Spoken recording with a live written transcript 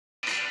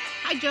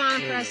Hi,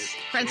 John.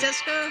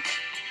 Franziska.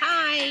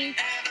 Hi.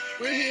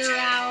 We're here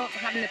out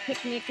having a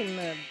picnic in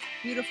the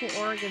beautiful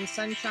Oregon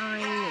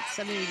sunshine. It's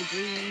 70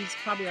 degrees,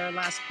 probably our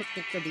last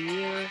picnic of the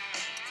year.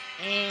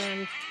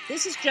 And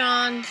this is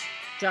John.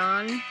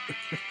 John,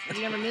 I've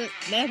never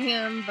met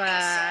him,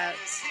 but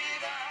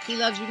he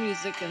loves your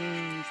music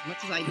and as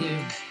much as I do.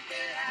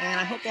 And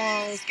I hope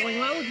all is going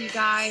well with you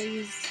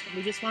guys.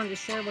 We just wanted to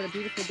share what a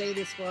beautiful day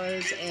this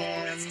was,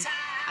 and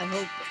I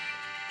hope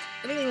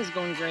everything is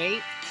going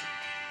great.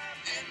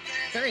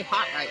 It's very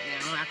hot right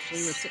now,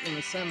 actually. We're sitting in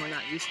the sun. We're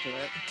not used to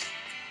it.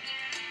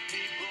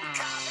 Want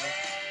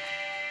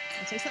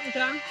to say something,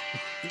 John?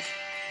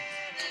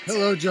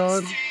 Hello,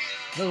 John.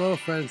 Hello,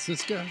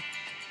 Franziska.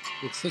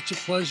 It's such a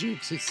pleasure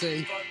to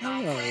say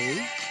hello.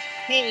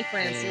 Hey,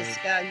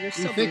 Franziska. You're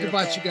so beautiful. We think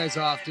about you guys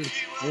often.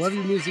 I love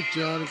your music,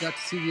 John. I got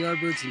to see the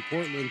Yardbirds in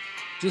Portland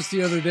just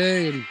the other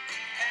day, and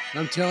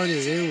I'm telling you,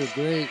 they were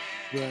great.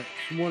 But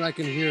from what I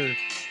can hear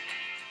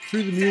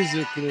through the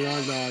music and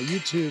on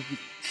YouTube,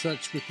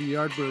 such with the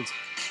Yardbirds,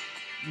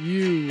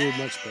 you were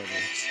much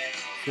better.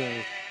 So,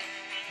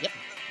 yep.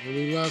 And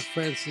we love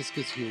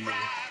Franziska's humor.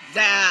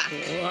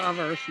 I love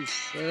her. She's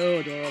so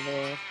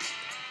adorable.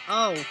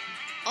 Oh,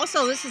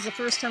 also, this is the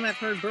first time I've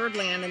heard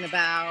Birdland in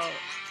about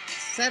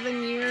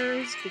 7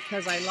 years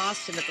because I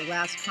lost it at the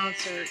last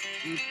concert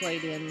you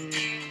played in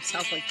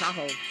South Lake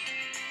Tahoe.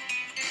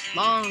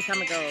 Long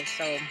time ago.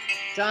 So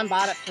John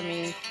bought it for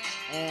me,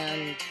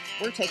 and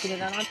we're taking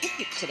it out on a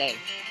picnic today.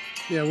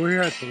 Yeah, we're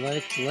here at the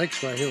lake. The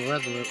lake's right here. We're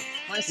at the lake.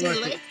 Want to see the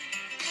lake?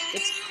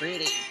 It's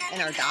pretty.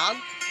 And our dog,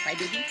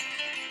 Crybaby.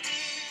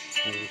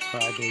 Oh,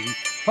 Crybaby.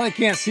 Probably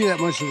can't see that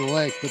much of the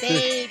lake, but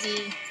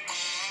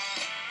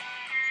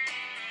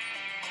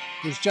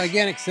there's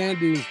gigantic sand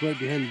dunes right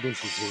behind the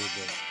bushes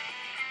here.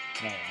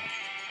 But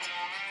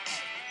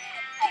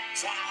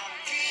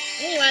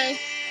anyway.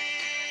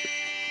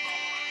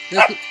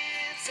 I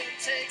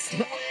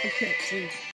can't see.